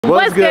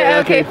What's good,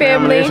 LK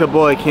family? It's your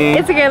boy King.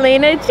 It's your girl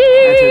Laina. And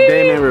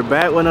today, man, we're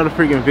back with another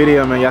freaking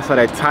video, man. Y'all saw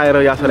that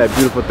title, y'all saw that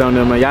beautiful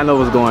thumbnail, man. Y'all know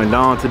what's going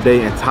on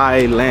today in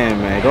Thailand,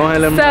 man. Go ahead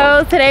and let me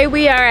know. So today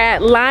we are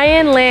at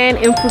Lion Land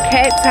in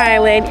Phuket,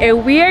 Thailand,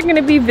 and we are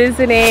gonna be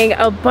visiting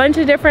a bunch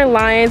of different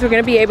lions. We're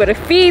gonna be able to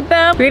feed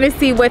them. We're gonna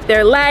see what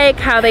they're like,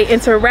 how they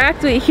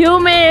interact with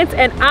humans,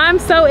 and I'm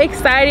so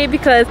excited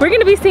because we're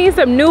gonna be seeing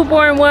some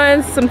newborn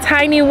ones, some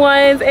tiny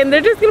ones, and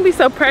they're just gonna be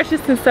so precious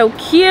and so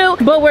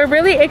cute. But we're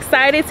really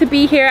excited to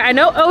be here. I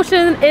know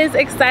Ocean is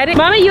excited.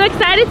 Mama, you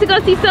excited to go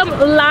see some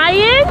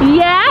lions?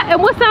 Yeah?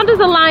 And what sound does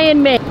a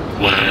lion make?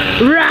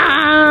 Roar!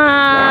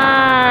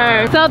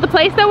 So the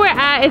place that we're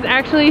at is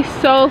actually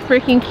so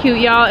freaking cute,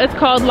 y'all. It's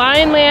called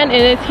Lion Land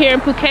and it's here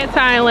in Phuket,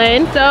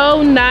 Thailand.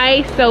 So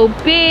nice, so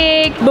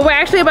big. But we're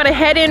actually about to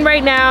head in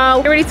right now.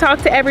 We already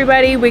talked to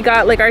everybody. We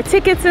got like our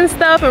tickets and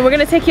stuff, and we're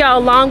gonna take y'all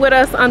along with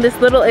us on this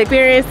little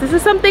experience. This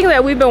is something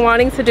that we've been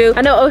wanting to do.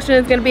 I know Ocean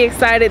is gonna be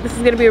excited. This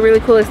is gonna be a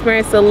really cool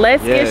experience. So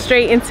let's get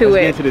straight into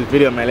it. Let's get into this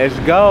video, man. Let's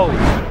go.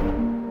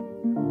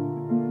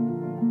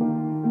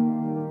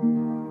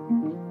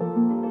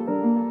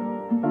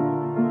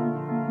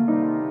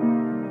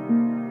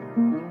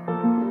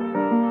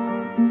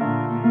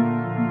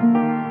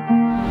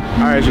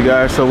 Alright, you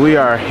guys, so we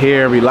are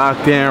here, we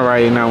locked in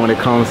right now when it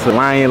comes to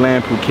Lion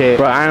Land Phuket.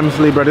 Bro,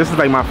 honestly, bro, this is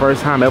like my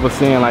first time ever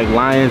seeing like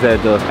lions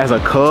as a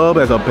cub,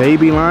 as a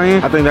baby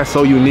lion. I think that's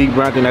so unique,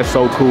 bro. I think that's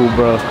so cool,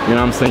 bro. You know what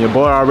I'm saying? Your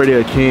boy already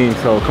a king,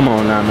 so come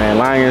on now, man.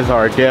 Lions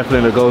are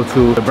definitely the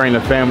go-to to bring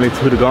the family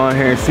to go in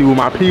here and see what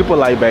my people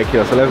like back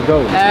here. So let's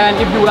go. And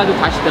if you would like to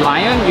touch the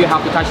lion, you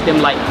have to touch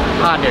them like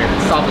harder,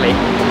 softly.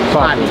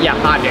 Yeah,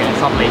 harder and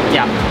softly.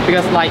 Yeah,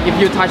 because like if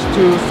you touch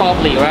too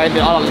softly, right,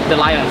 the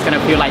lion is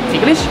gonna feel like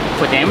ticklish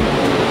for them.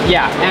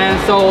 Yeah, and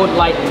so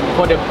like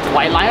for the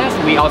white lions,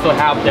 we also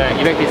have the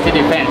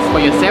electricity fence for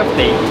your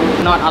safety.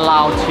 Not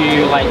allowed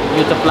to like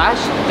use the flash,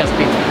 just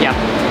be, yeah.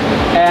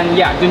 And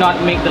yeah, do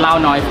not make the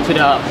loud noise to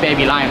the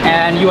baby lion.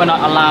 And you are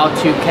not allowed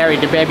to carry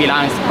the baby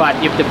lions, but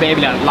if the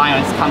baby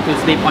lions come to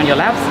sleep on your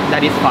laps,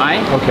 that is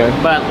fine. Okay.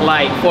 But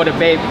like for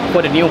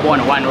the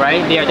newborn one,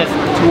 right? They are just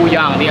too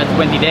young. They are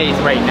 20 days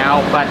right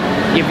now. But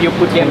if you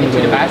put them into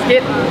the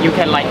basket, you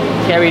can like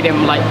carry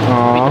them like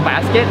with the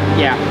basket.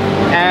 Yeah.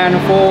 And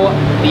for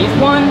this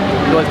one,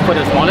 for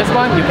the smallest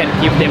one, you can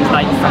give them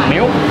like some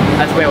milk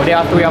as well. There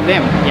are 3 of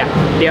them. Yeah.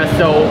 They are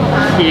so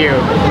cute.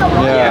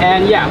 Yeah.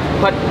 And yeah,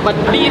 but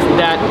please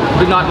that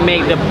do not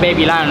make the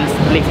baby lions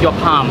lick your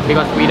palm,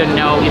 because we don't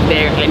know if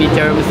there are any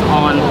germs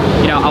on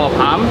our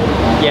palm.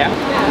 Yeah.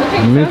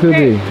 Meant to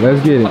be.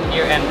 Let's get it.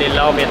 Here, and they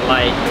love it.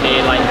 Like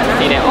they like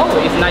see that. Oh,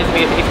 it's a nice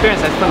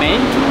experience for me.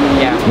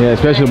 Yeah. Yeah,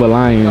 especially with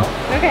lions.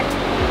 Okay.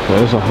 So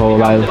there's a whole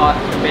lot of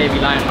baby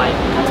lion like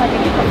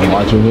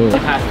watching here. The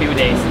past few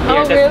days. Oh,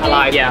 They're just really?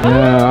 alive. Yeah.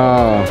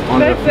 Yeah. On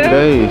the few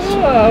days.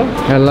 Cool.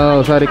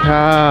 Hello,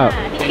 Sadikap.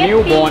 The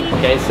newborn.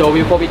 Okay, so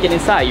before we get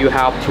inside, you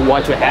have to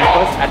wash your hands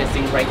first at the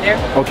sink right there.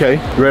 Okay,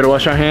 you ready to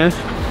wash our hands?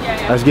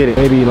 Yeah. Let's get it.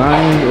 Baby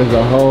lion is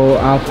a whole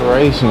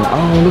operation.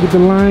 Oh, look at the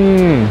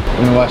lion.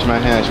 I'm gonna wash my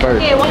hands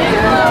first. Okay,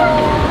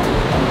 welcome.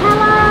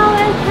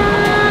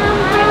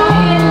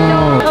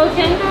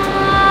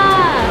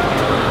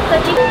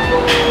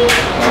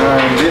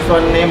 This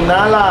one named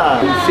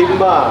Nala,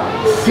 Simba.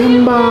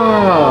 Simba.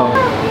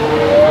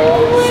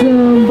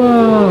 Simba.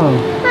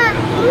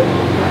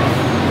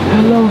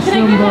 Hello,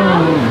 Simba.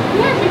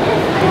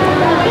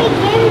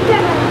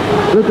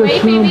 Look at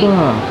Simba.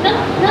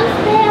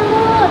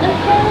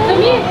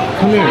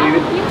 Come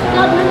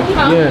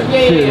here.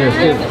 Yeah,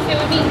 sit.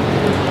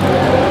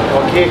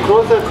 Okay,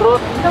 closer.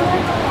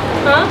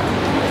 Huh?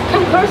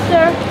 Come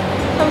closer.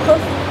 Come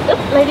close.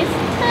 Oops, ladies.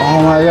 Oh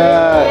my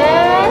God.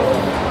 Yes.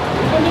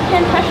 And you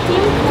can touch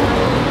him.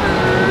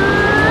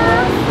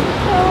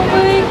 Oh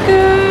my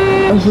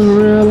God. That's a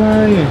real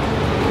lion.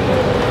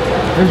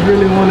 That's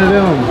really one of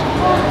them.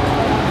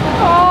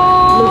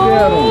 Oh. Look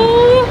at him.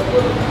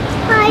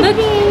 Hi,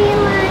 baby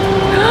lion.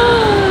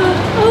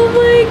 Oh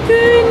my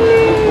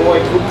goodness.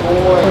 Good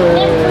boy.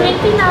 It's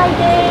 29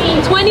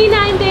 days.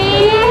 29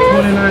 days.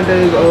 29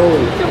 days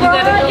old.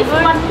 Tomorrow is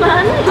 1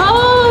 month.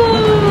 Oh.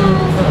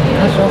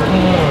 That's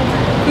okay.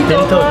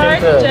 Gentle.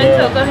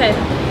 Yeah. Go ahead.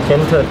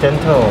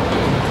 Gentle.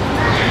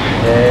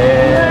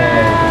 Yeah.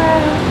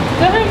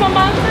 Go ahead,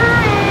 Mama.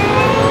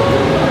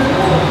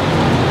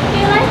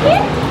 You like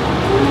it?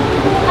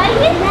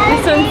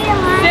 This one's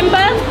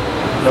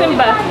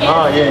Simba.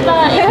 Oh, yeah.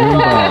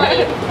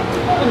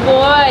 Good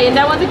boy. And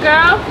that one's a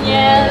girl?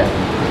 Yes.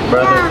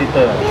 Brother,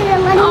 sister.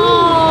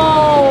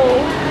 Oh.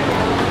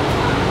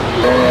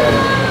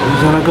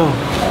 Who's gonna go?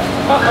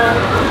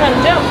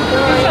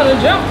 He's trying to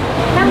jump.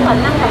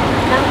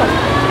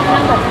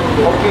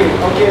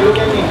 Okay, look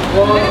at me.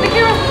 Look at the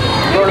camera.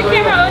 Look at the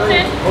camera,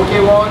 Ocean.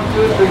 Okay, 1,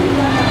 2, 3.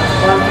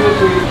 1, 2,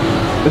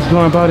 3. It's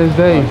going about his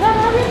day.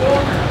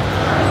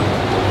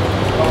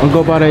 I'll go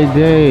about a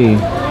day.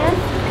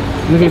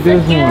 Look at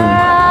this one.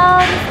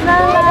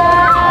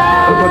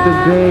 Look at the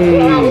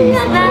day.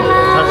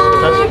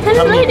 Touch.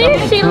 Look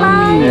at she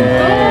loves.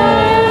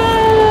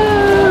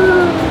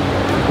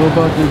 What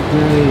about the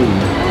gray?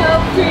 So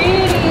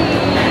pretty.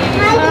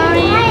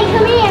 Hi,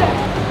 come here.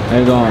 How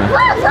you going?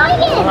 Oh,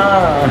 Zion.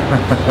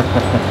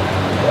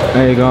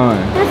 How you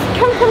going? Let's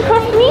come to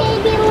me.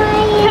 Baby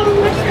lion.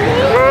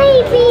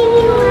 Hi,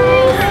 baby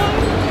lion.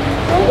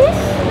 What is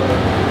this?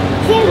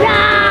 Say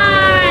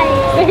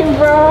rise. Say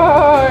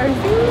roar.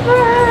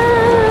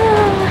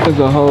 It's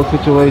a whole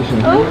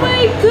situation. Oh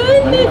my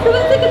goodness, it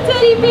looks like a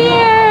teddy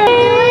bear.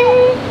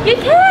 You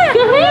can.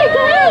 Go ahead,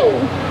 go ahead.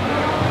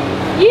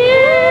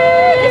 Yeah.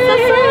 It's so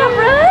soft,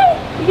 right?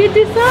 You get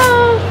this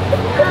off.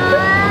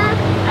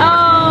 Oh.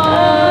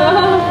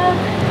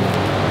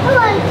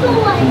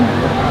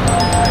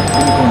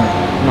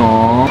 No.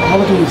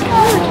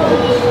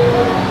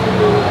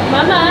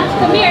 Mama,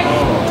 come here.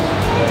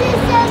 This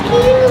is so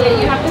cute. Yeah,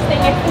 you have to stay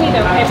next to me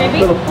though, okay, baby?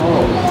 Little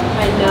paws. I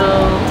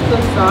know, so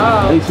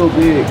soft. They so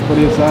big for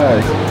their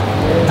size.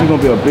 He's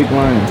gonna be a big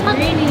lion.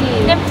 Pretty.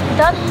 They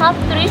don't have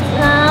trees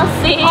now.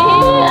 See?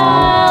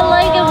 Oh.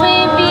 Like a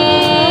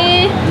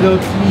baby. Little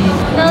teeth.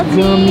 No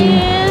Gummy.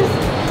 tears.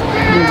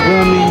 You're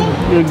gummy.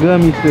 You're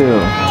gummy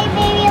still. Hi,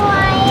 baby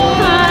lion.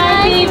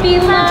 Hi,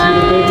 baby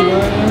lion. Baby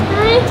lion.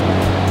 Hi.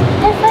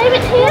 High five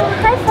with him.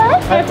 High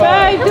five. High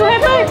five, do high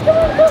five. Come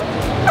on, come on.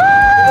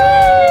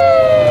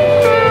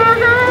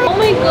 Oh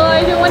my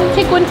gosh, I want to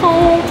take one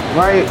home.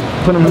 Right.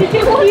 Put him. Cute.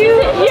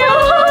 Yeah.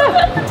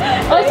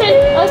 Ocean,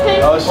 Ocean.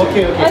 Oh, shit.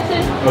 Okay, okay.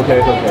 Ocean. Okay,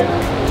 it's okay.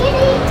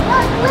 Kitty,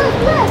 look.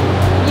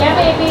 Yeah,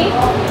 baby.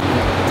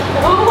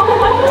 I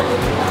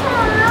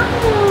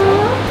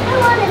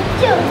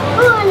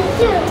want it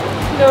too.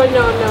 No,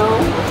 no, no.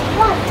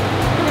 What?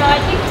 No, I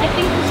think this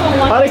one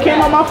wants Oh, they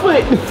came on my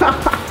foot.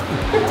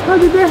 How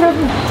did that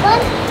happen?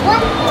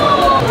 One.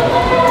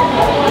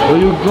 Where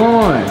you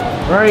going?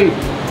 Right.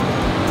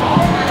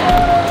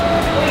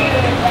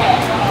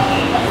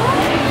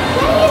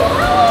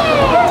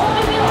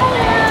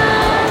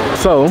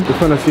 So, we're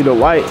gonna see the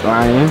white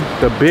lion,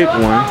 the big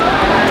one.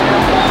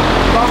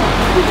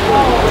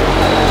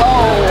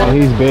 Oh,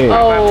 he's big.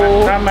 Oh.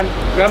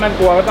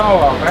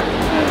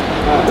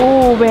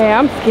 Oh, man,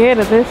 I'm scared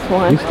of this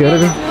one. You scared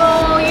of him?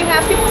 No, you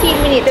have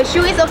 15 minutes. The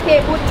shoe is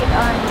okay, put it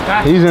on.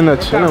 He's in the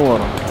chilling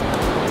water.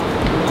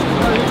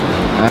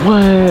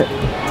 What?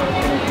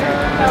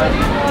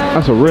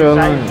 That's a real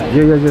lion.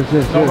 Yeah.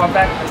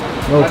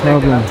 No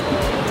problem.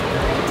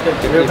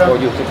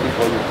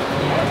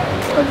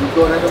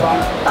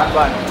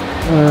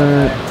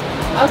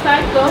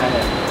 Outside, go.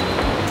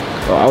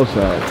 Oh,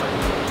 outside.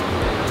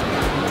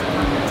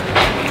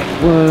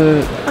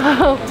 What?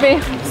 Oh, man,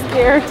 I'm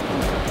scared.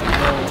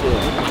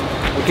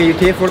 Okay, you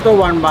take photo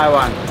one by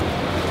one.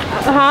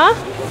 Huh?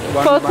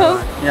 One Photo? by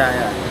one.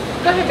 Yeah.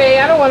 Go ahead, babe.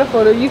 I don't want a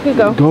photo. You can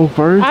go. Go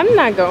first? I'm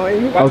not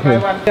going. Okay.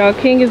 Y'all,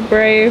 King is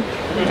brave.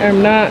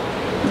 I'm not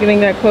getting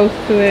that close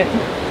to it.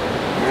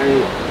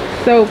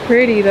 So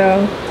pretty,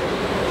 though.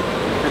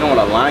 I don't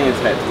want a lion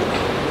tattoo.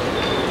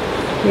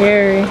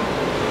 Scary. Oh,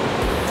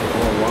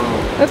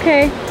 wow.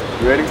 Okay.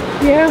 You ready?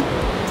 Yeah.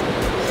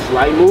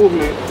 Slight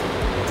movement.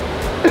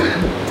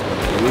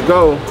 Here we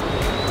go.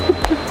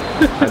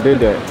 I did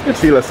that.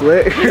 See the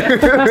sweat?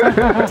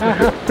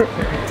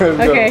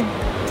 Okay.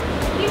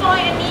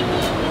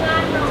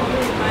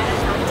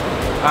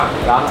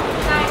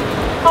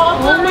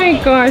 Oh my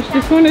gosh,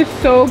 this one is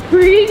so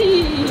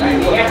pretty.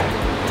 Yeah.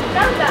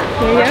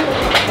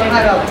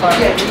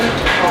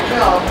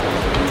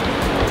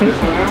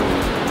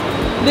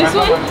 This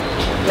one?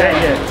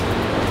 Yeah.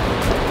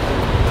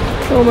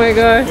 Oh my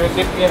gosh. You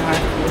sit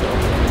behind.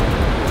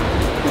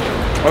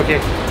 Okay,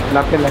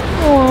 nothing like.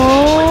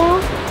 Aww.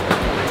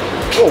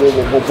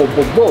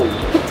 Whoa.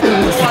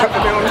 Slap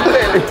him on the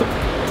belly.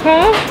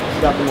 Huh?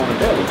 Slap him on the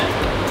belly.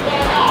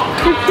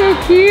 It's so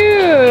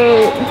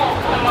cute.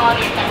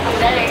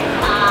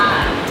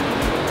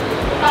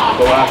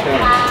 Go out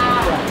there.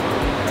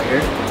 Right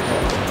here.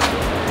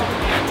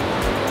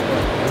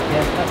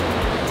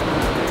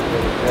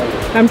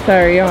 I'm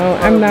sorry, y'all.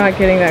 I'm not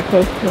getting that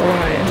close to a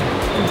lion.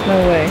 There's no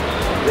way.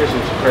 This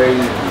is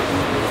crazy.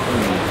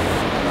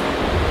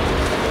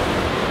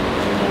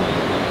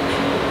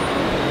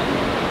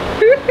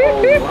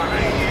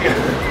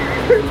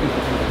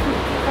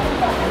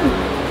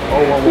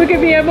 Look at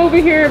me, I'm over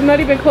here. I'm not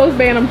even close,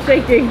 man. I'm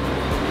shaking.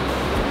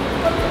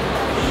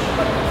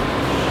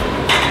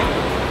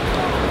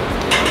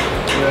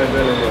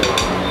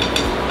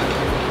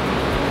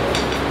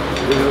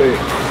 Really?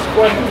 ค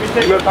นไม่ใ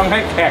ช่เราต้องให้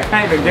แขกให้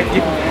ถึงจะกิ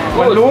น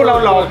มันรู้เรา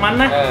หลอกมัน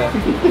นะ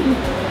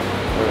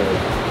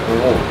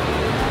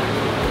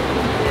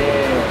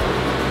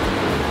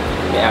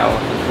ไม่เอา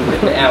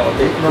ไม่เอา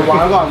มันวา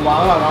งก่อน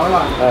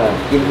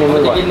กินให้มั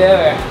นก่อน กินเลย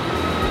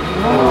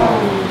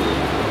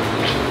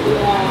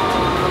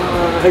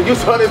You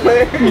saw this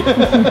man?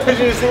 Did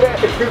you see that?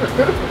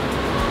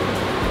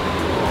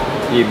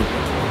 กิน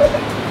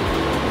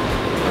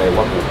อะไรว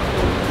ะ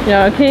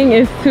Yeah, King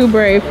is too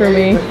brave for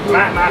me. ม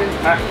าดิ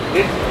ทำ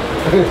ดิส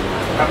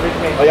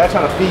Oh, y'all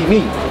trying to feed me?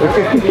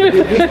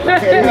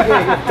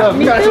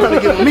 Y'all trying to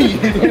get me?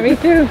 Yeah, me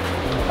too.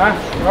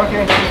 โอเค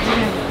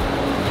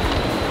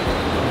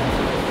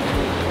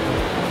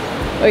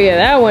Oh yeah,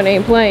 that one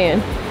ain't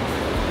playing.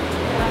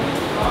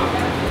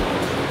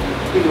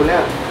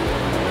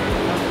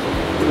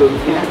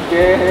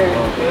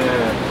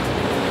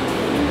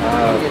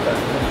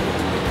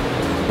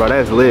 Bro,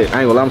 that's lit.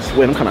 I ain't gonna lie, I'm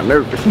sweating. I'm kind of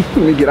nervous. Let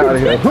me get out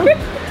of here.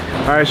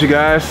 All right, you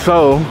guys.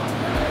 So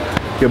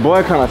your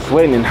boy kind of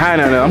sweating and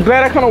hiding out there. I'm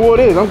glad I kind of wore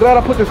this. I'm glad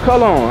I put this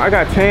color on. I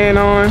got tan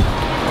on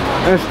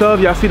and stuff.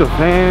 Y'all see the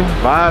fan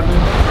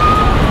vibing?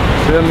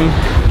 Feel me?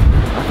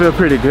 I feel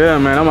pretty good,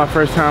 man. That's my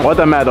first time. What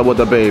the matter with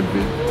the baby?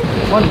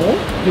 One more?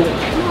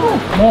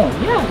 More?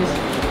 Yeah.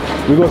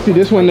 We gonna see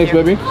this one next,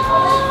 baby.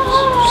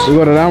 We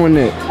go to that one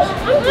next.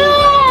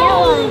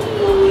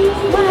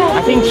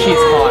 I think she's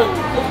hot.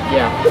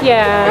 Yeah.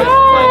 Yeah. Like,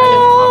 I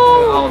just asked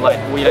her out, like,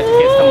 would you like to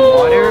get some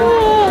water?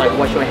 Like,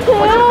 wash your face? And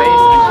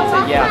she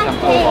said, yeah, some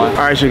cold water.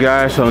 All right, you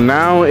guys. So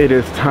now it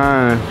is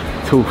time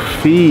to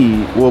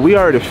feed. Well, we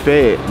already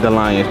fed the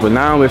lions, but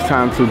now it's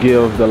time to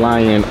give the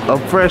lion a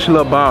fresh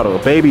little bottle, a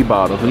baby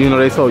bottle. You know,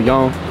 they so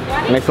young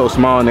and they so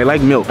small and they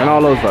like milk and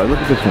all those. Look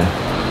at this one.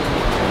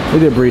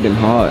 Look at breathing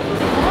hard.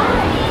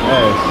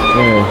 Yes,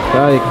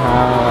 like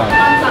hard.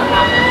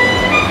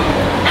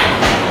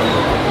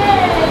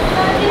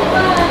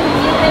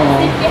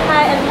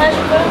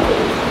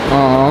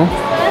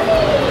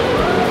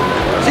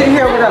 Sit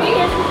here with them.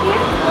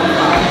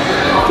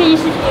 Can you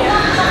sit here?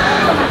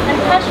 And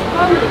touch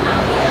mommy.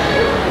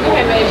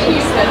 Okay, baby,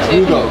 you touch it.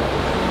 You go.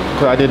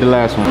 Cause I did the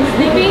last one.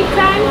 Sleeping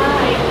time?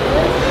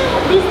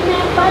 This is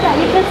my father.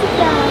 You can sit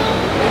down.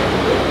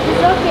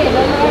 It's okay,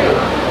 don't worry.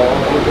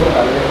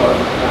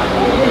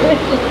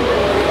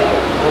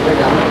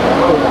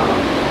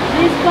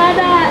 This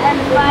father and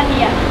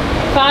Fadia.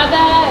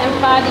 Father and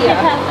Fadia. They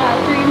have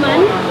 3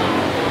 months.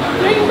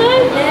 3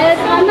 months? Yes,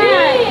 Mama.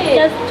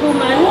 Just 2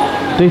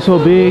 months. They so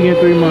big in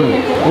 3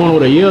 months. I wonder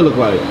what a year look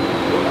like.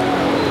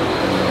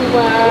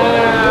 Wow.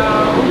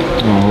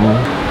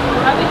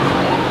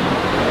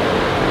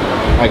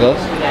 Like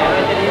us.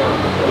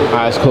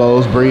 Eyes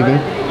closed, breathing.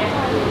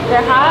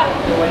 They're hot?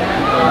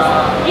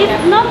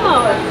 It's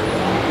normal.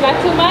 Not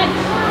too much?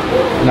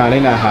 Nah, they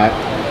not hot.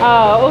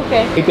 Oh,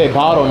 okay. Ate that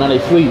bottle, now they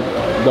sleep.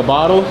 The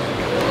bottles,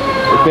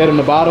 they fed them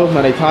the bottles,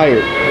 now they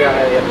tired.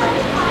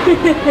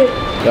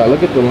 Yeah,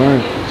 look at the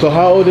line. So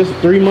how old is it?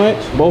 3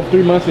 months? Both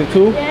 3 months and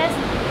 2? Yes.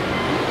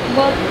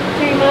 Both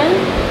 3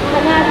 months.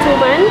 Hana 2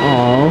 months.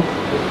 Aww.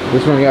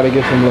 This one gotta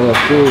get some love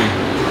too.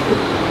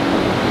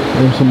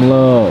 Give him some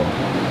love.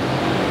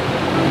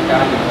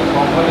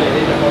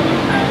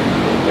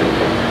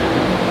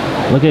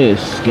 Look at his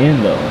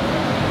skin though.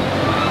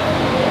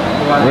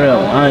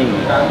 Real iron.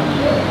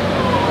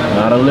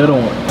 Not a little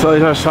one. So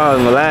as I saw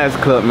in the last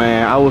clip,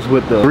 man, I was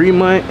with the 3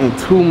 month and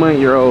 2 month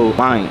year old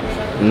lions.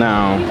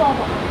 Now,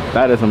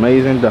 that is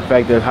amazing. The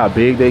fact that how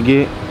big they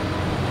get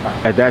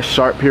at that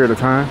short period of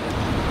time.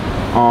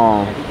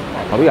 Oh,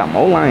 we got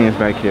more lions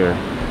back here.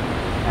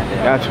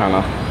 Y'all trying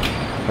to,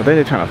 I think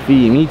they're trying to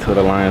feed me to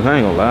the lions. I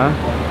ain't gonna lie.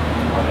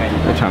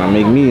 They're trying to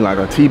make me like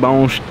a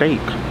T-bone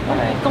steak.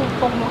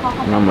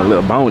 And I'm a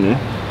little bony.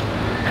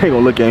 They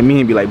gonna look at me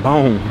and be like,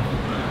 bone.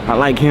 I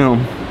like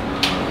him.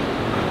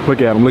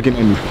 Look at him looking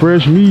at me.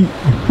 Fresh meat.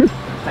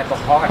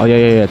 Oh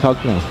yeah. Talk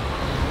to them.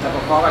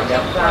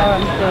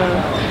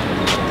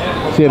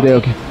 See if they're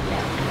okay.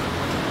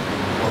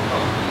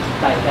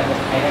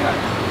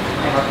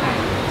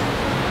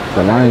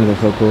 The lions are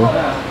so cool.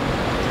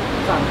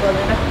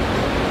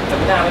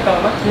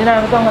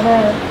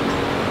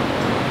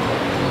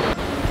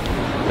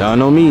 Y'all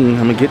know me.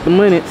 I'm gonna get the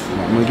minutes.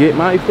 I'm gonna get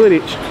my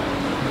footage.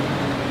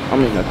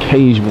 I'm in a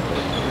cage with.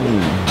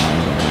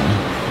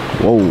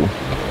 Whoa.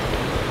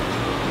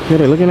 Yeah,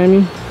 they looking at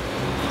me.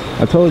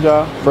 I told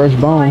y'all, fresh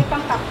bone.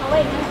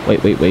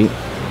 Wait.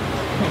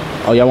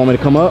 Oh, y'all want me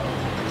to come up?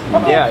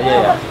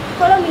 Yeah.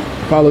 Follow me.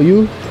 Follow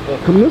you?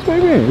 Come this way,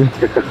 man.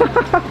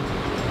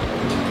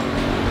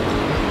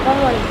 Don't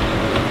worry.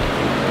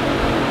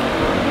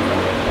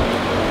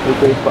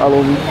 Okay,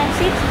 follow me. You can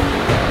sit.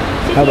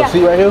 Sit Have here. a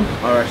seat right here?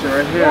 Alright, sit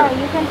right here. Yeah,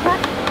 you can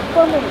touch.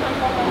 Follow me.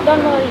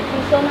 Don't worry.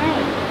 He's so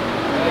nice.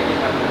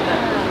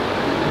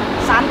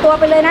 3 ตัว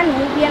ไปเลยนะหนู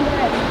เบียงไป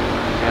เลย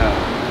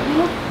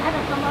นุ๊กอาจจ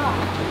ะทำอะไร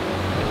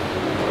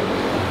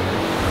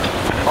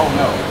Oh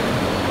no.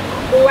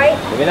 ดูไว้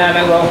ไม่น่า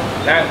นั่งลง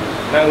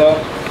นั่งลง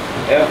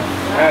เดี๋ยว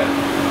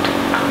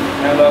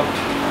นั่งลง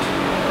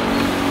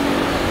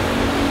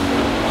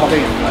เข้าไป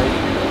ไหน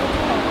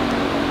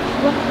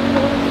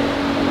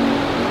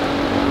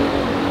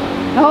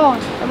โน่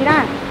ทำไม่ได้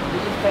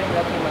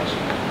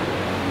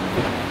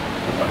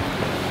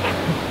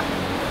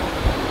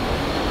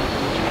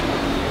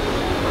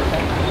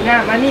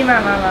มานี่มา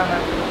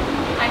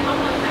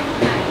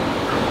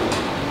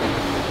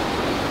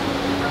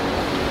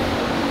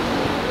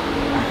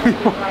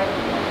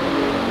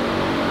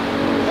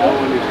That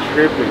one is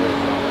tripping.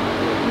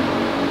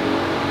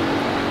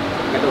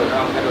 กระโดดเอ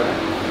ากระโดด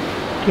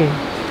โอเค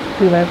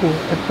คืออะไรครู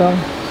อัดต้อง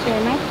สวย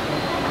ไหม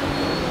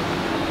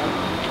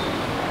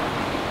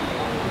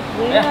เ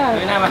นี่ย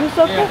ดูหน้ามา ดูโซ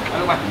เฟ่ เอา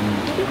ลงมา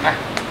ดู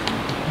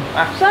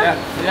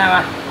หน้าม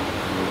า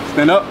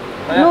Stand up.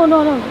 no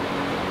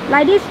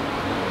like this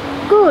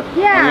good.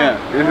 Yeah. Yeah,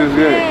 this is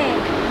good. Okay.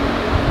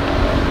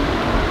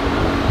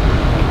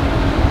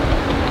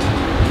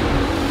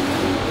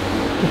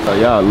 So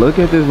y'all, look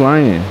at this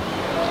lion.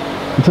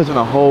 I'm touching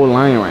a whole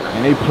lion right now,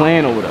 and they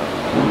playing over there.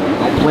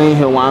 I'm playing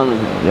here while I'm in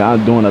here. Y'all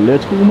doing a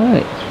little too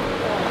much.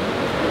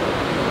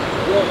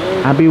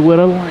 I be with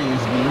a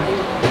lions, man.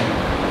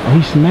 Oh,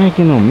 he's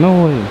smacking them.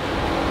 No way.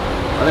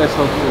 Oh, that's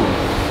so cool.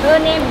 Her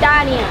name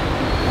Dania.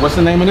 What's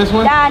the name of this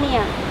one?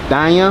 Dania.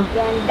 Danya?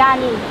 And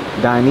Dani.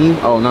 Dani?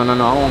 Oh, no, no,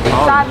 no. I won't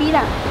call her.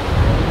 Sabina.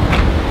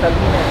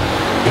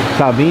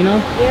 Sabina?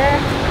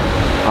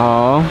 Yeah.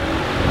 Oh.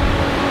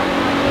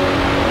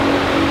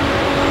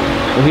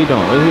 What he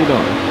doing? What he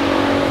doing?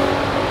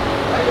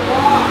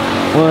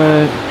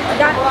 What?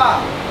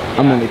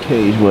 I'm in the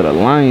cage where the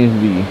lions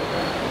be.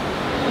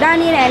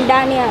 Daniel and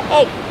Dania,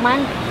 8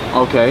 months.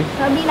 Okay.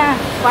 Sabina,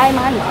 5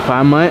 months.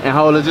 5 months? And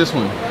how old is this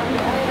one?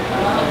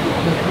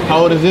 How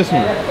old is this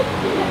one? 8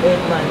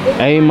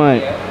 months. 8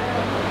 months.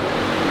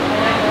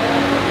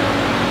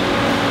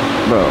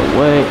 Bro,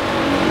 what?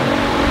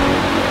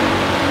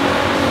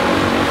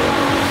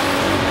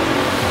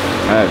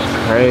 That's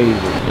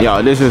crazy.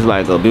 Y'all, this is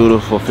like a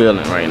beautiful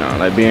feeling right now.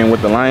 Like being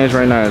with the lions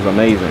right now is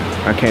amazing.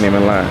 I can't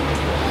even lie.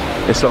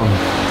 It's so...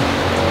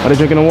 Are they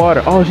drinking the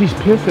water? Oh, she's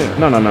pissing.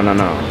 No, no, no, no,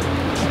 no.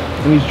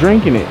 And he's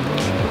drinking it.